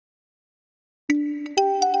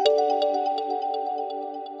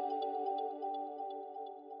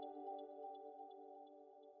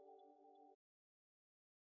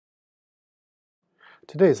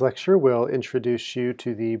Today's lecture will introduce you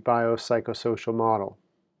to the biopsychosocial model.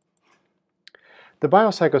 The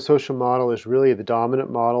biopsychosocial model is really the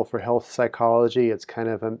dominant model for health psychology. It's kind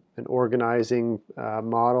of an organizing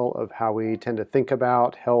model of how we tend to think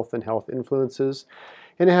about health and health influences.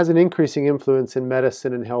 And it has an increasing influence in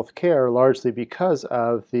medicine and healthcare, largely because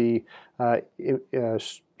of the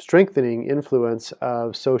strengthening influence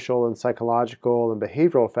of social and psychological and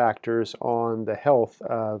behavioral factors on the health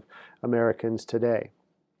of Americans today.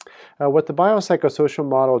 What the biopsychosocial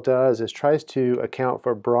model does is tries to account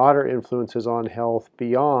for broader influences on health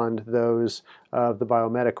beyond those of the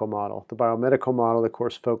biomedical model. The biomedical model, of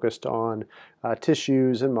course, focused on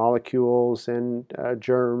tissues and molecules and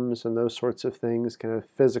germs and those sorts of things, kind of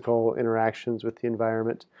physical interactions with the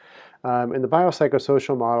environment. And the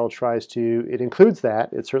biopsychosocial model it includes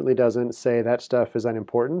that. It certainly doesn't say that stuff is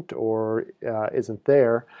unimportant or isn't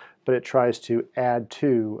there, but it tries to add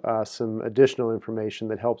to some additional information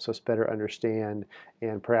that helps us better understand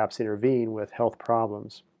and perhaps intervene with health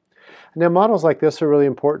problems. Now, models like this are really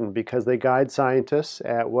important because they guide scientists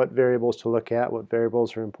at what variables to look at, what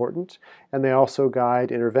variables are important, and they also guide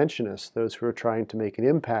interventionists, those who are trying to make an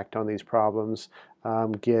impact on these problems,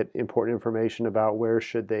 get important information about where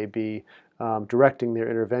should they be directing their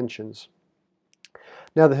interventions.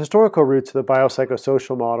 Now, the historical roots of the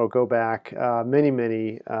biopsychosocial model go back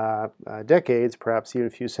many decades, perhaps even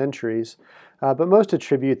a few centuries, but most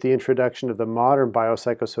attribute the introduction of the modern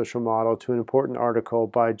biopsychosocial model to an important article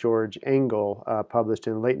by George Engel, published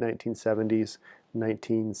in the late 1970s,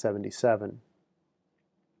 1977.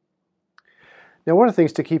 Now, one of the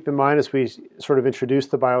things to keep in mind as we sort of introduce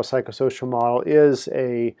the biopsychosocial model is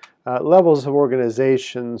a levels of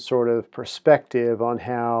organization sort of perspective on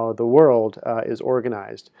how the world is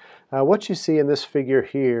organized. What you see in this figure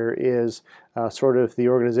here is sort of the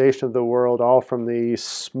organization of the world, all from the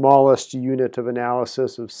smallest unit of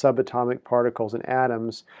analysis of subatomic particles and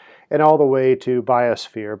atoms, and all the way to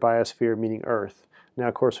biosphere meaning Earth. Now,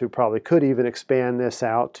 of course, we probably could even expand this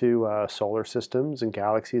out to solar systems and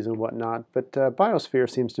galaxies and whatnot, but biosphere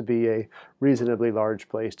seems to be a reasonably large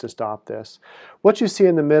place to stop this. What you see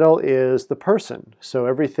in the middle is the person. So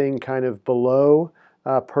everything kind of below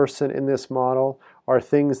person in this model are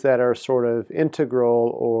things that are sort of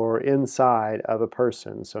integral or inside of a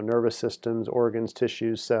person. So nervous systems, organs,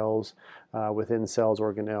 tissues, cells, within cells,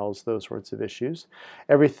 organelles, those sorts of issues.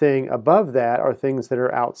 Everything above that are things that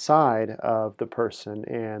are outside of the person,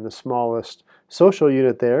 and the smallest social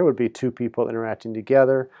unit there would be two people interacting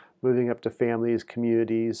together, moving up to families,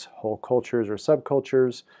 communities, whole cultures or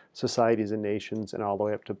subcultures, societies and nations, and all the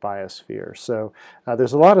way up to biosphere. So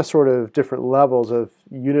there's a lot of sort of different levels of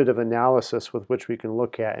unit of analysis with which we can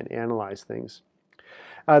look at and analyze things.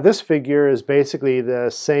 This figure is basically the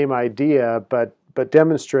same idea, but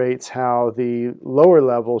demonstrates how the lower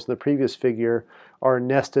levels in the previous figure are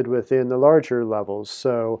nested within the larger levels.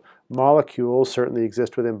 So molecules certainly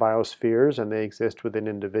exist within biospheres, and they exist within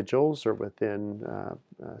individuals or within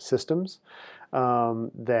systems.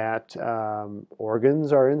 Organs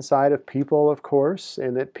are inside of people, of course,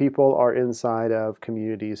 and that people are inside of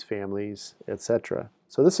communities, families, etc.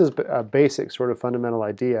 So this is a basic sort of fundamental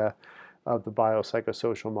idea of the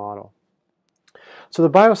biopsychosocial model. So the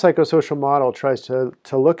biopsychosocial model tries to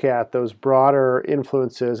look at those broader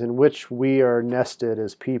influences in which we are nested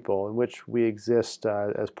as people, in which we exist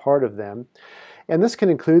as part of them. And this can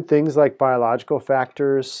include things like biological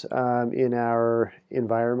factors in our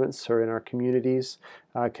environments or in our communities.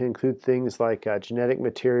 It can include things like genetic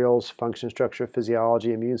materials, function, structure,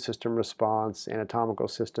 physiology, immune system response, anatomical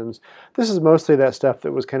systems. This is mostly that stuff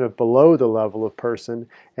that was kind of below the level of person,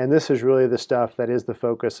 and this is really the stuff that is the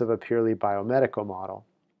focus of a purely biomedical model.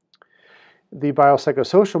 The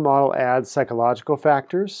biopsychosocial model adds psychological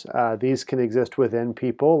factors. These can exist within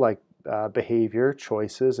people, like behavior,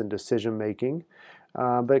 choices, and decision making.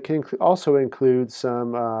 But it can also include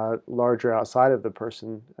some larger outside of the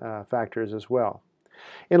person factors as well.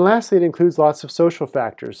 And lastly, it includes lots of social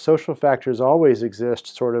factors. Social factors always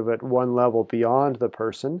exist sort of at one level beyond the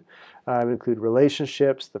person. Include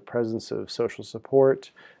relationships, the presence of social support,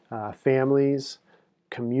 families,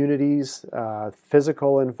 communities,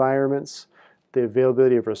 physical environments, the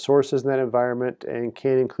availability of resources in that environment, and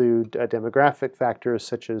can include demographic factors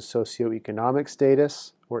such as socioeconomic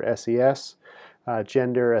status, or SES,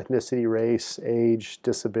 gender, ethnicity, race, age,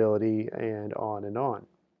 disability, and on and on.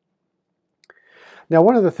 Now,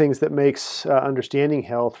 one of the things that makes understanding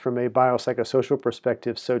health from a biopsychosocial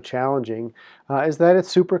perspective so challenging is that it's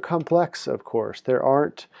super complex, of course. There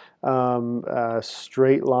aren't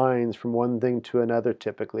straight lines from one thing to another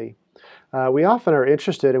typically. We often are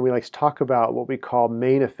interested and we like to talk about what we call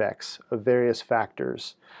main effects of various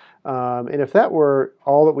factors. And if that were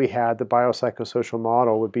all that we had, the biopsychosocial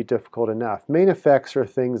model would be difficult enough. Main effects are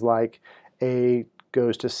things like A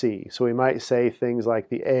goes to C. So we might say things like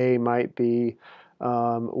the A might be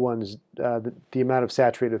the amount of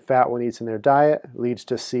saturated fat one eats in their diet leads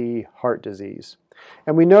to C, heart disease.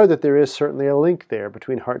 And we know that there is certainly a link there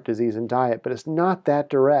between heart disease and diet, but it's not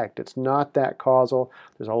that direct. It's not that causal.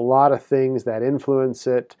 There's a lot of things that influence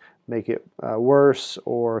it, make it worse,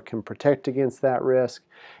 or can protect against that risk.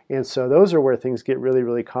 And so those are where things get really,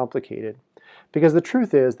 really complicated. Because the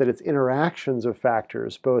truth is that it's interactions of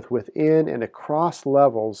factors, both within and across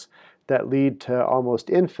levels, that lead to almost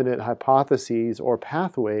infinite hypotheses or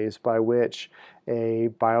pathways by which a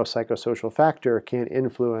biopsychosocial factor can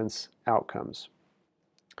influence outcomes.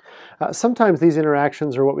 Sometimes these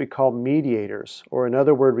interactions are what we call mediators, or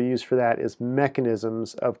another word we use for that is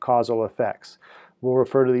mechanisms of causal effects. We'll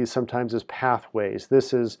refer to these sometimes as pathways.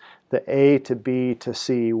 This is the A to B to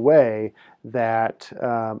C way that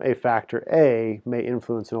a factor A may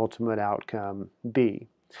influence an ultimate outcome B.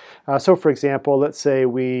 So for example, let's say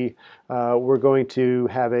we're going to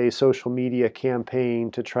have a social media campaign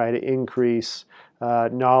to try to increase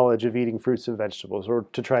knowledge of eating fruits and vegetables, or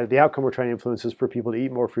the outcome we're trying to influence is for people to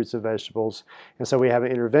eat more fruits and vegetables. And so we have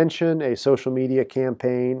an intervention, a social media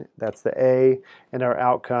campaign, that's the A, and our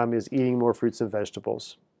outcome is eating more fruits and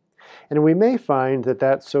vegetables. And we may find that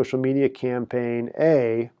that social media campaign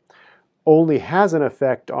A only has an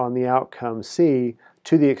effect on the outcome C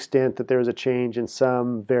to the extent that there's a change in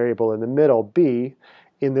some variable in the middle, B.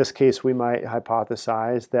 In this case, we might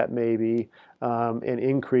hypothesize that maybe an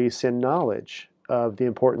increase in knowledge of the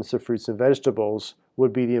importance of fruits and vegetables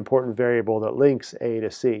would be the important variable that links A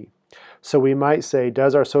to C. So we might say,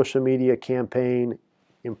 does our social media campaign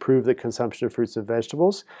improve the consumption of fruits and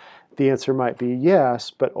vegetables? The answer might be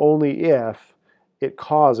yes, but only if it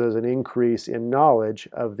causes an increase in knowledge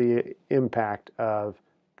of the impact of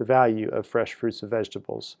the value of fresh fruits and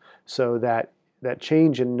vegetables. So that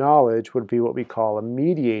change in knowledge would be what we call a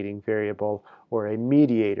mediating variable or a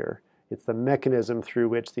mediator. It's the mechanism through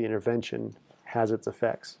which the intervention has its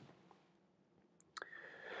effects.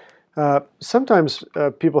 Sometimes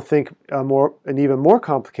people think an even more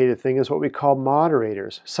complicated thing is what we call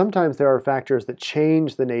moderators. Sometimes there are factors that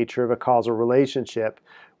change the nature of a causal relationship.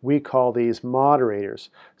 We call these moderators.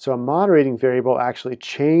 So a moderating variable actually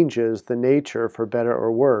changes the nature, for better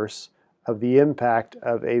or worse, of the impact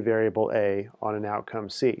of a variable A on an outcome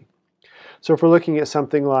C. So if we're looking at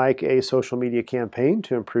something like a social media campaign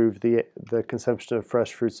to improve the consumption of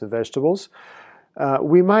fresh fruits and vegetables,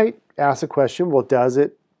 we might ask the question, well, does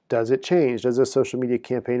it change? Does a social media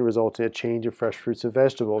campaign result in a change in fresh fruits and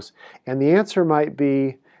vegetables? And the answer might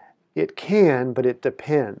be, it can, but it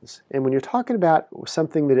depends. And when you're talking about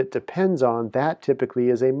something that it depends on, that typically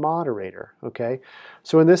is a moderator, okay?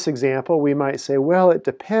 So in this example, we might say, well, it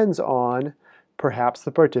depends on perhaps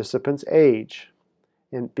the participant's age.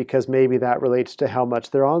 And because maybe that relates to how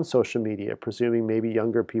much they're on social media, presuming maybe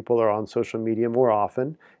younger people are on social media more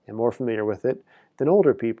often and more familiar with it than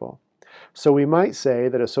older people. So we might say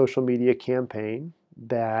that a social media campaign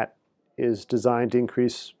that is designed to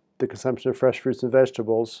increase the consumption of fresh fruits and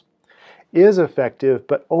vegetables is effective,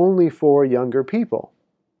 but only for younger people.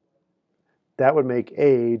 That would make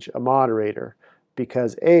age a moderator,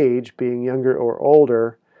 because age, being younger or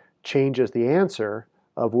older, changes the answer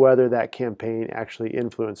of whether that campaign actually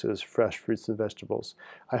influences fresh fruits and vegetables.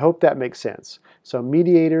 I hope that makes sense. So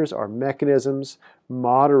mediators are mechanisms,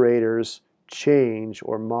 moderators change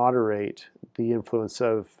or moderate the influence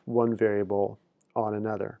of one variable on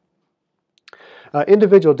another.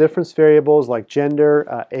 Individual difference variables like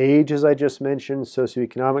gender, age, as I just mentioned,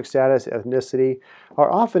 socioeconomic status, ethnicity,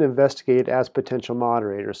 are often investigated as potential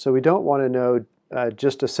moderators. So we don't want to know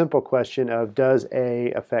just a simple question of does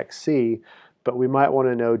A affect C, but we might want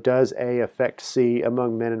to know, does A affect C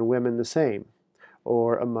among men and women the same,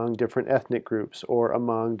 or among different ethnic groups, or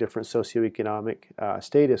among different socioeconomic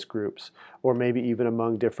status groups, or maybe even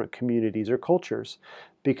among different communities or cultures,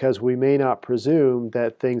 because we may not presume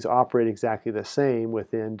that things operate exactly the same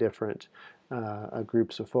within different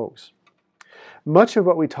groups of folks. Much of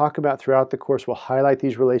what we talk about throughout the course will highlight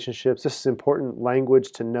these relationships. This is important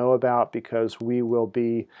language to know about because we will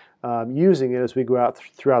be using it as we go out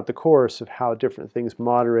throughout the course of how different things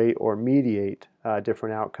moderate or mediate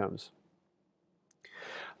different outcomes.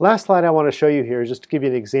 Last slide I want to show you here is just to give you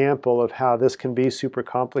an example of how this can be super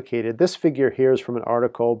complicated. This figure here is from an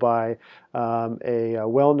article by a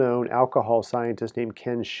well-known alcohol scientist named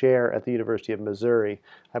Ken Scher at the University of Missouri.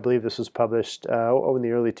 I believe this was published in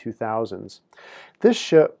the early 2000s. This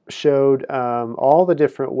showed all the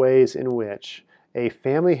different ways in which a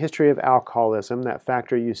family history of alcoholism, that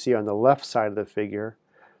factor you see on the left side of the figure,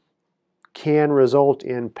 can result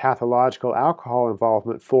in pathological alcohol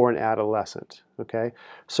involvement for an adolescent. Okay,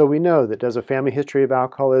 so we know that does a family history of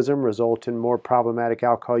alcoholism result in more problematic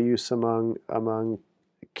alcohol use among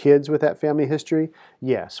kids with that family history?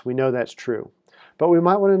 Yes, we know that's true. But we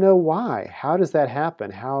might want to know why. How does that happen?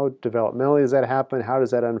 How developmentally does that happen? How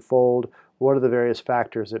does that unfold? What are the various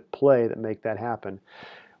factors at play that make that happen?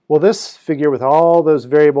 Well, this figure with all those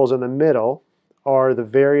variables in the middle are the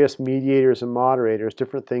various mediators and moderators,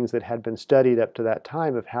 different things that had been studied up to that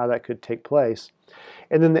time of how that could take place.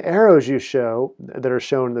 And then the arrows that are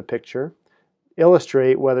shown in the picture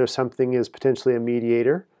illustrate whether something is potentially a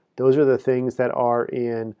mediator. Those are the things that are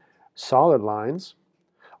in solid lines,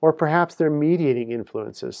 or perhaps they're mediating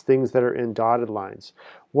influences, things that are in dotted lines.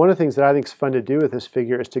 One of the things that I think is fun to do with this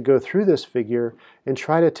figure is to go through this figure and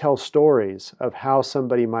try to tell stories of how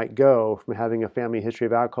somebody might go from having a family history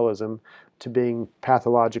of alcoholism to being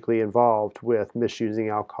pathologically involved with misusing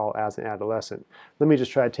alcohol as an adolescent. Let me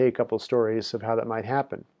just try to take a couple of stories of how that might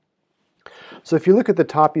happen. So if you look at the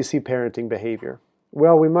top, you see parenting behavior.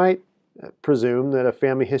 Well, we might presume that a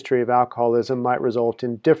family history of alcoholism might result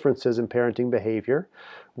in differences in parenting behavior.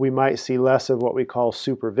 We might see less of what we call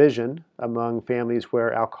supervision among families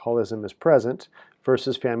where alcoholism is present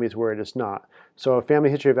versus families where it is not. So a family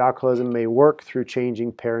history of alcoholism may work through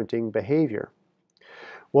changing parenting behavior.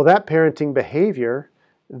 Well, that parenting behavior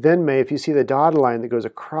then may, if you see the dotted line that goes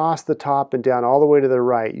across the top and down all the way to the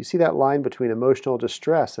right, you see that line between emotional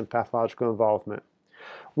distress and pathological involvement.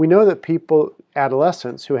 We know that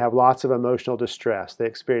adolescents who have lots of emotional distress, they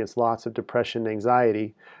experience lots of depression and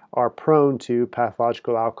anxiety, are prone to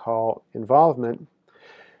pathological alcohol involvement.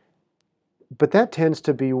 But that tends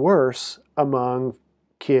to be worse among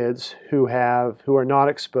kids who are not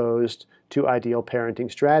exposed to ideal parenting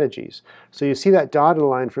strategies. So you see that dotted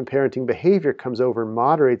line from parenting behavior comes over and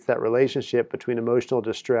moderates that relationship between emotional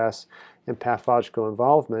distress and pathological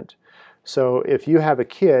involvement. So if you have a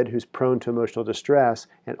kid who's prone to emotional distress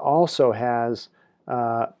and also has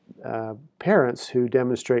parents who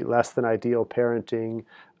demonstrate less than ideal parenting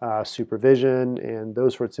supervision and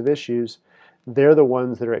those sorts of issues, they're the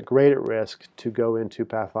ones that are at greater risk to go into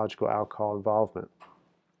pathological alcohol involvement.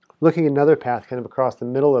 Looking at another path kind of across the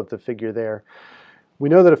middle of the figure there, we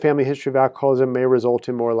know that a family history of alcoholism may result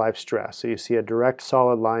in more life stress. So you see a direct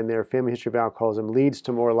solid line there. Family history of alcoholism leads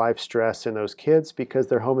to more life stress in those kids because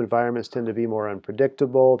their home environments tend to be more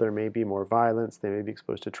unpredictable. There may be more violence. They may be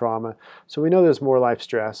exposed to trauma. So we know there's more life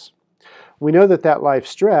stress. We know that that life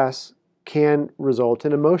stress can result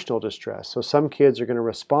in emotional distress. So some kids are going to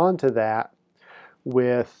respond to that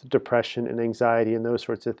with depression and anxiety and those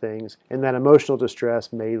sorts of things, and that emotional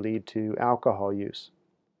distress may lead to alcohol use.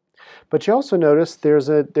 But you also notice there's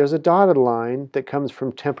a dotted line that comes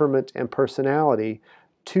from temperament and personality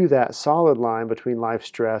to that solid line between life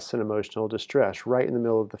stress and emotional distress, right in the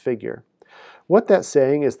middle of the figure. What that's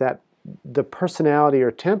saying is that the personality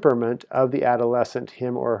or temperament of the adolescent,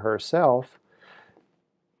 him or herself,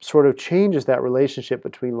 sort of changes that relationship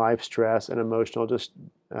between life stress and emotional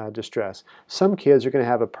distress. Some kids are going to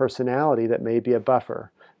have a personality that may be a buffer.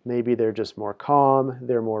 Maybe they're just more calm,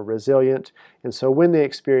 they're more resilient, and so when they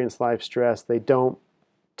experience life stress, they don't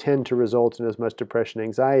tend to result in as much depression and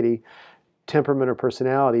anxiety. Temperament or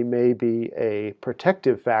personality may be a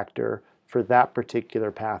protective factor for that particular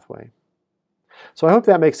pathway. So I hope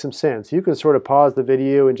that makes some sense. You can sort of pause the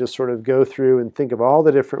video and just sort of go through and think of all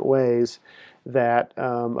the different ways that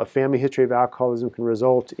a family history of alcoholism can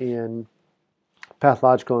result in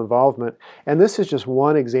pathological involvement. And this is just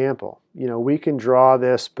one example. You know, we can draw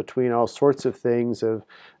this between all sorts of things of,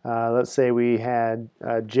 let's say we had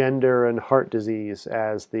gender and heart disease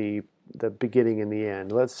as the beginning and the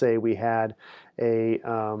end. Let's say we had a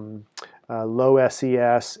low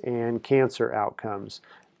SES and cancer outcomes.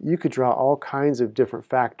 You could draw all kinds of different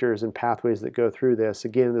factors and pathways that go through this.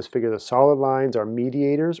 Again, in this figure, the solid lines are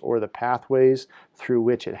mediators or the pathways through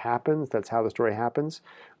which it happens. That's how the story happens.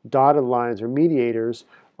 Dotted lines or mediators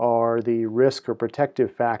are the risk or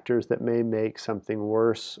protective factors that may make something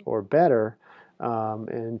worse or better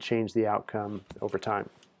and change the outcome over time.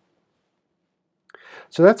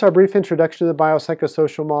 So that's our brief introduction to the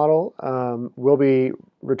biopsychosocial model. We'll be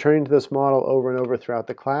returning to this model over and over throughout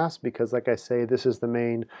the class because, like I say, this is the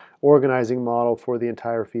main organizing model for the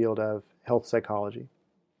entire field of health psychology.